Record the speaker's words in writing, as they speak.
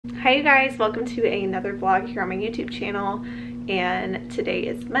Hi you guys, welcome to another vlog here on my YouTube channel. And today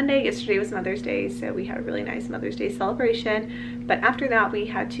is Monday. Yesterday was Mother's Day, so we had a really nice Mother's Day celebration. But after that, we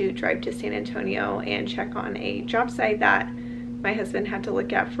had to drive to San Antonio and check on a job site that my husband had to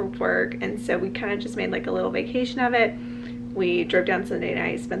look at for work. And so we kind of just made like a little vacation of it. We drove down Sunday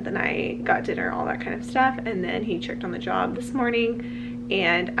night, spent the night, got dinner, all that kind of stuff. And then he checked on the job this morning,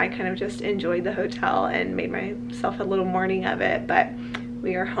 and I kind of just enjoyed the hotel and made myself a little morning of it. But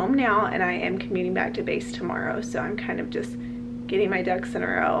we are home now, and I am commuting back to base tomorrow, so I'm kind of just getting my ducks in a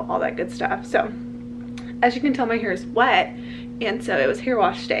row, all that good stuff. So as you can tell, my hair is wet, and so it was hair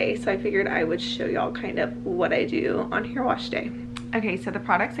wash day, so I figured I would show y'all kind of what I do on hair wash day. Okay, so the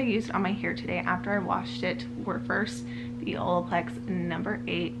products I used on my hair today after I washed it were first the Olaplex No.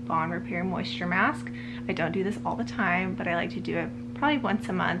 8 Bond Repair Moisture Mask. I don't do this all the time, but I like to do it probably once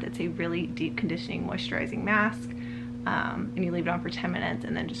a month. It's a really deep conditioning moisturizing mask. And you leave it on for 10 minutes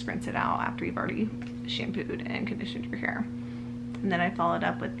and then just rinse it out after you've already shampooed and conditioned your hair. And then I followed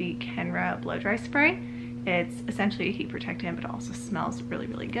up with the Kenra Blow Dry Spray. It's essentially a heat protectant, but it also smells really,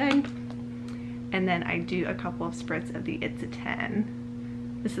 really good. And then I do a couple of spritz of the It's a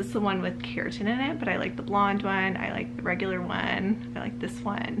 10. This is the one with keratin in it, but I like the blonde one, I like the regular one, I like this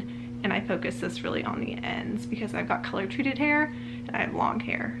one. And I focus this really on the ends because I've got color treated hair and I have long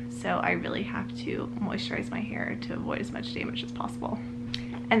hair. So I really have to moisturize my hair to avoid as much damage as possible.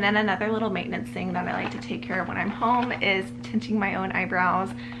 And then another little maintenance thing that I like to take care of when I'm home is tinting my own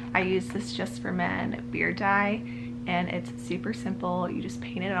eyebrows. I use this Just for Men beard dye, and it's super simple. You just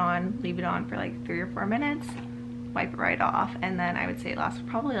paint it on, leave it on for like 3 or 4 minutes, wipe it right off, and then I would say it lasts for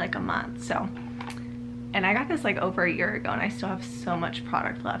probably like a month. And I got this like over a year ago, and I still have so much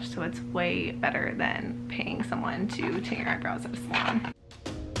product left, so it's way better than paying someone to tint your eyebrows at a salon.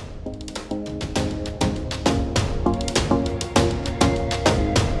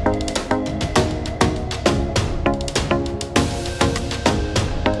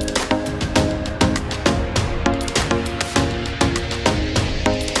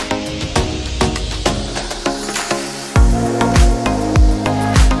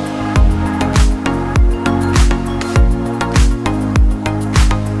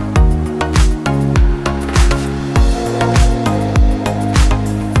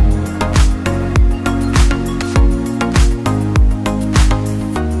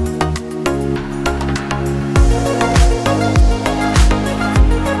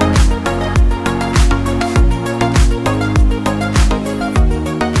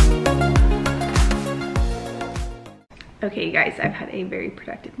 Okay, you guys, I've had a very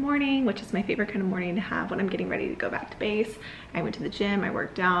productive morning, which is my favorite kind of morning to have when I'm getting ready to go back to base. I went to the gym, I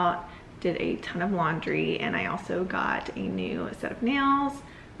worked out, did a ton of laundry, and I also got a new set of nails.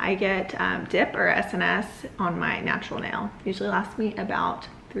 I get dip or SNS on my natural nail. It usually lasts me about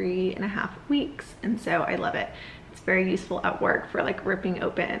 3.5 weeks, and so I love it. It's very useful at work for like ripping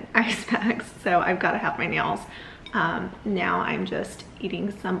open ice packs, so I've got to have my nails. Now I'm just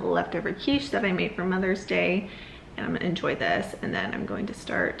eating some leftover quiche that I made for Mother's Day, and I'm gonna enjoy this, and then I'm going to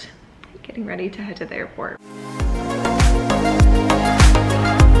start getting ready to head to the airport.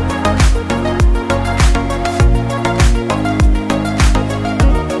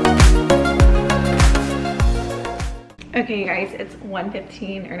 Okay, you guys, it's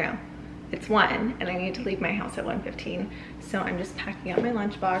 1:15, or no, it's 1, and I need to leave my house at 1:15. So I'm just packing up my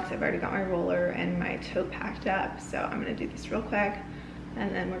lunchbox. I've already got my roller and my tote packed up, so I'm gonna do this real quick,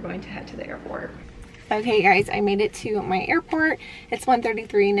 and then we're going to head to the airport. Okay guys, I made it to my airport. It's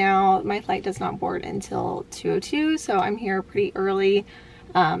 1:33 now. My flight does not board until 2:02, so I'm here pretty early.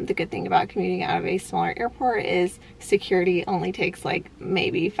 The good thing about commuting out of a smaller airport is security only takes like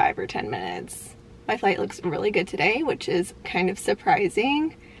maybe 5 or 10 minutes. My flight looks really good today, which is kind of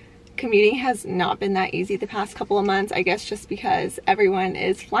surprising. Commuting has not been that easy the past couple of months, I guess just because everyone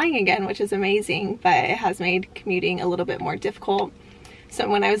is flying again, which is amazing, but it has made commuting a little bit more difficult. So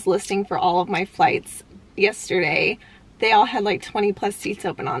when I was listing for all of my flights yesterday, they all had like 20 plus seats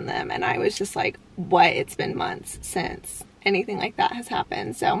open on them, and I was just like, what? It's been months since anything like that has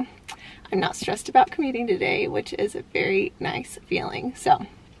happened. So I'm not stressed about commuting today, which is a very nice feeling. So I'm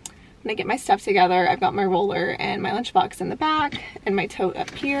gonna get my stuff together. I've got my roller and my lunchbox in the back and my tote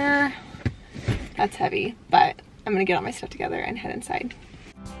up here. That's heavy, but I'm gonna get all my stuff together and head inside.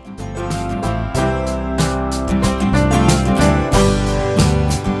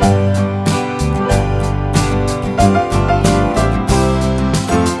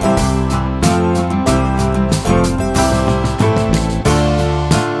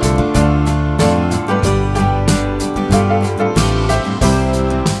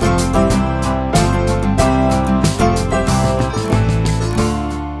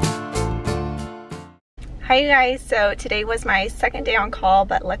 Hi you guys, so today was my second day on call,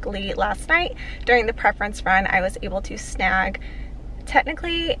 but luckily last night during the preference run I was able to snag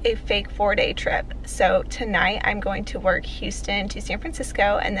technically a fake 4-day trip. So tonight I'm going to work Houston to San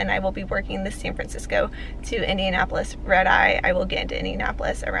Francisco, and then I will be working the San Francisco to Indianapolis red eye. I will get into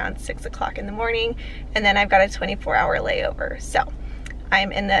Indianapolis around 6 o'clock in the morning, and then I've got a 24-hour layover. So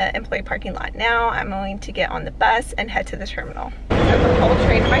I'm in the employee parking lot now. I'm going to get on the bus and head to the terminal. I took the whole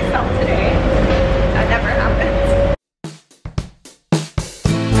train myself today. That never happens.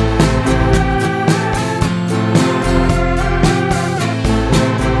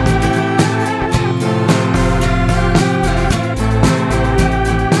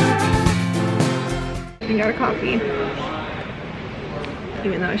 I got a coffee,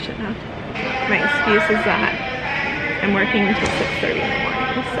 even though I shouldn't have. My excuse is that I'm working until 6:30 in the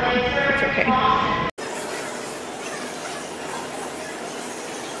morning, so it's okay.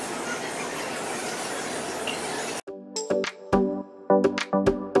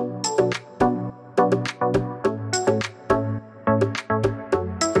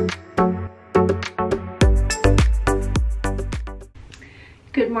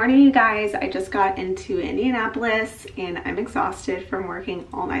 Good morning, you guys. I just got into Indianapolis and I'm exhausted from working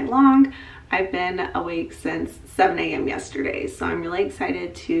all night long. I've been awake since 7 a.m. yesterday, so I'm really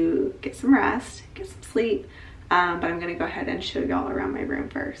excited to get some rest, get some sleep, but I'm gonna go ahead and show y'all around my room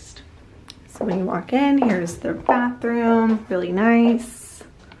first. So when you walk in, here's the bathroom, really nice.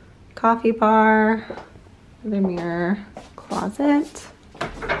 Coffee bar, the mirror, closet.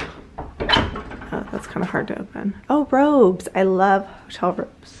 Oh, that's kind of hard to open. Oh, robes. I love hotel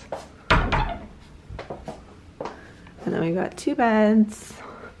robes. And then we got 2 beds.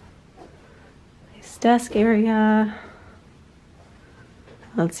 Nice desk area.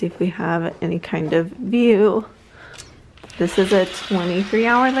 Let's see if we have any kind of view. This is a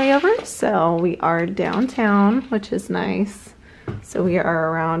 23-hour layover, so we are downtown, which is nice. So we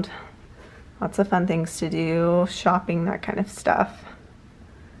are around lots of fun things to do, shopping, that kind of stuff.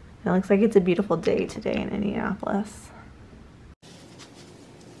 It looks like it's a beautiful day today in Indianapolis.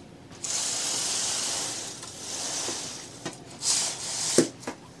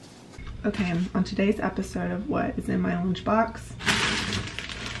 Okay, on today's episode of what is in my lunchbox,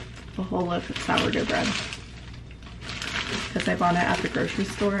 a whole loaf of sourdough bread. Because I bought it at the grocery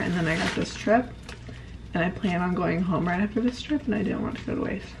store and then I got this trip. And I plan on going home right after this trip and I didn't want to go to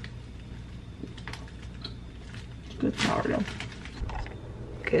waste. Good sourdough.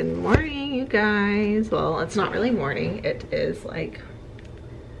 Good morning, you guys. Well, it's not really morning. It is like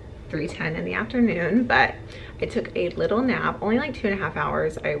 3:10 in the afternoon, but I took a little nap, only like 2.5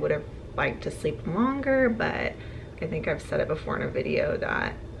 hours. I would have liked to sleep longer, but I think I've said it before in a video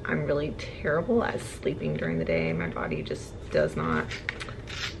that I'm really terrible at sleeping during the day. My body just does not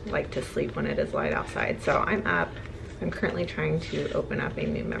like to sleep when it is light outside. So I'm up. I'm currently trying to open up a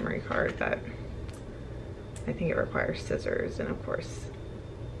new memory card that I think it requires scissors, and of course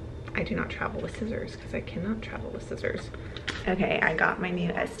I do not travel with scissors because I cannot travel with scissors. Okay, I got my new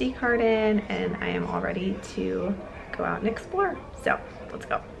SD card in and I am all ready to go out and explore. So let's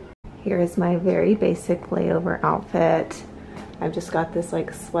go. Here is my very basic layover outfit. I've just got this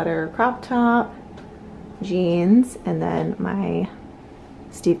like sweater crop top, jeans, and then my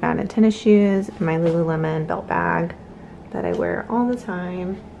Steve Madden tennis shoes and my Lululemon belt bag that I wear all the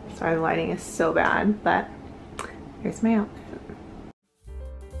time. Sorry, the lighting is so bad, but here's my outfit.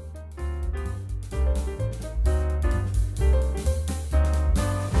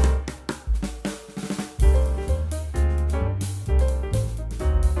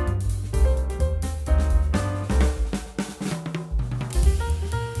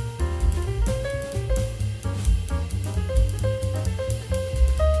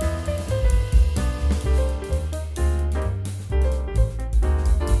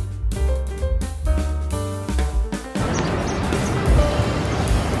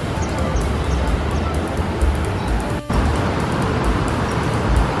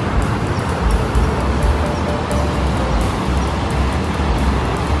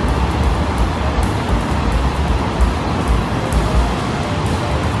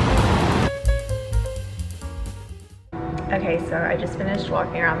 Okay, so I just finished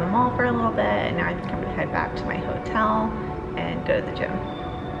walking around the mall for a little bit, and now I think I'm gonna head back to my hotel and go to the gym.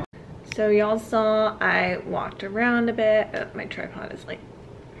 So y'all saw I walked around a bit. Oh, my tripod is like,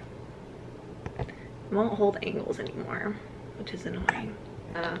 it won't hold angles anymore, which is annoying.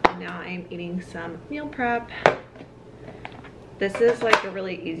 Now I'm eating some meal prep. This is like a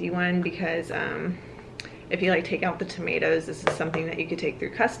really easy one because if you like take out the tomatoes, this is something that you could take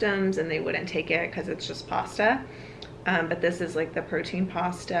through customs and they wouldn't take it because it's just pasta. But this is like the protein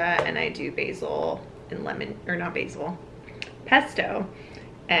pasta, and I do basil and lemon, or not basil, pesto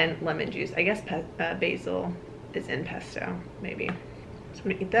and lemon juice. I guess basil is in pesto, maybe. So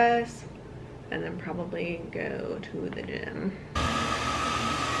I'm gonna eat this and then probably go to the gym.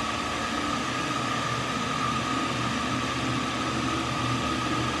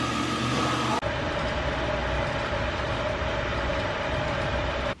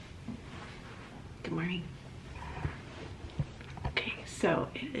 Good morning. Okay, so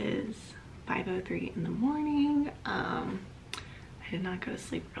it is 5:03 in the morning. I did not go to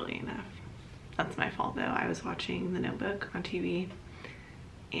sleep early enough. That's my fault though. I was watching The Notebook on TV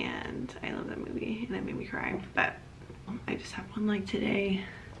and I love that movie and it made me cry. But I just have one leg today,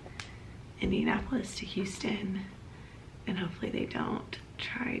 Indianapolis to Houston, and hopefully they don't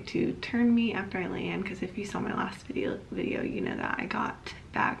try to turn me after I land, because if you saw my last video, you know that I got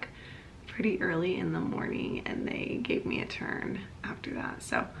back pretty early in the morning and they gave me a turn after that.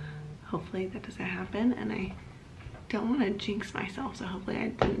 So hopefully that doesn't happen, and I don't want to jinx myself, so hopefully I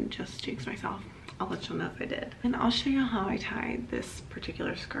didn't just jinx myself. I'll let you know if I did. And I'll show you how I tied this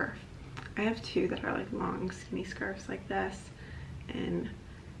particular scarf. I have two that are like long skinny scarves like this, and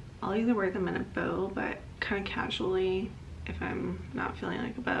I'll either wear them in a bow, but kind of casually. If I'm not feeling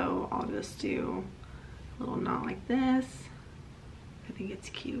like a bow, I'll just do a little knot like this. I think it's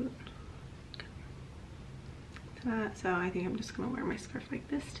cute. So I think I'm just gonna wear my scarf like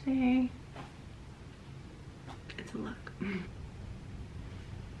this today. It's a look.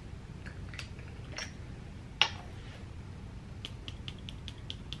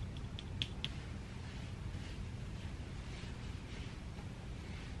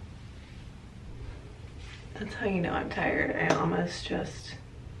 That's how you know I'm tired. I almost just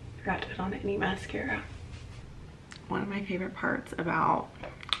forgot to put on any mascara. One of my favorite parts about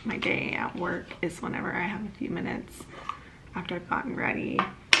my day at work is whenever I have a few minutes after I've gotten ready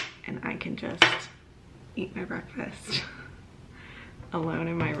and I can just eat my breakfast alone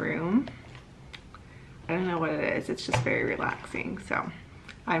in my room. I don't know what it is, it's just very relaxing. So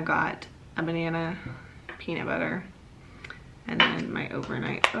I've got a banana, peanut butter, and then my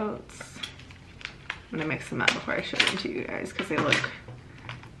overnight oats. I'm gonna mix them up before I show them to you guys because they look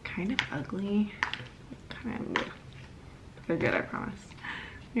kind of ugly. They're good, I promise.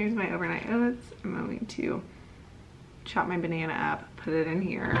 Here's my overnight oats. I'm going to chop my banana up, put it in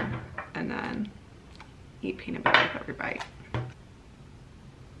here, and then eat peanut butter with every bite.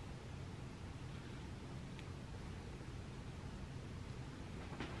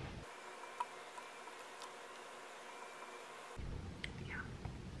 Yeah.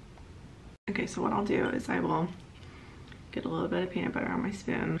 Okay, so what I'll do is I will get a little bit of peanut butter on my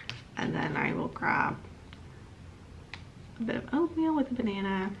spoon, and then I will grab a bit of oatmeal with a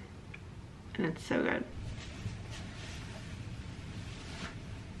banana, and it's so good.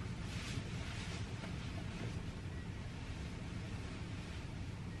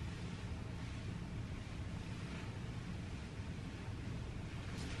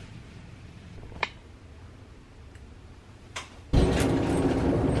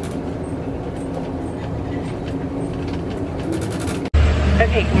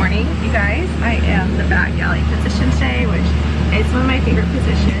 Okay, good morning, you guys. I am the back galley position today, which is one of my favorite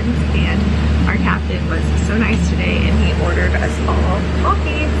positions, and our captain was so nice today and he ordered us all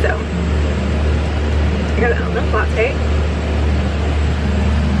coffee. So I got an milk latte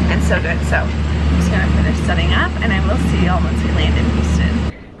and so good. So I'm just gonna finish setting up and I will see y'all once we land in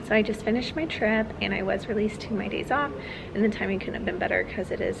Houston. So I just finished my trip and I was released to my days off, and the timing couldn't have been better because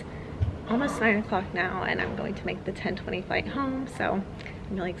it is almost 9 o'clock now and I'm going to make the 10:20 flight home. So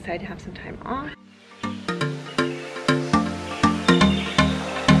I'm really excited to have some time off.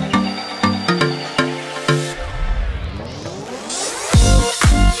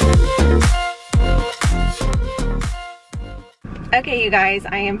 Okay, you guys,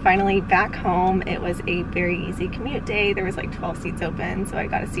 I am finally back home. It was a very easy commute day. There was like 12 seats open, so I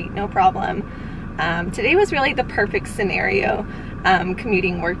got a seat, no problem. Today was really the perfect scenario,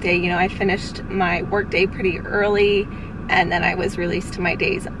 commuting work day. You know, I finished my work day pretty early and then I was released to my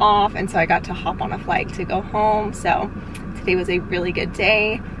days off, and so I got to hop on a flight to go home. So today was a really good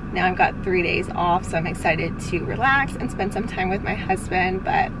day. Now I've got 3 days off, so I'm excited to relax and spend some time with my husband.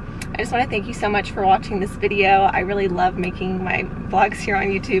 But I just want to thank you so much for watching this video. I really love making my vlogs here on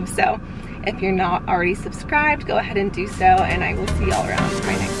YouTube, so if you're not already subscribed, go ahead and do so, and I will see y'all around for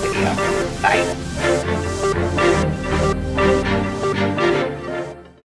my next video. Bye.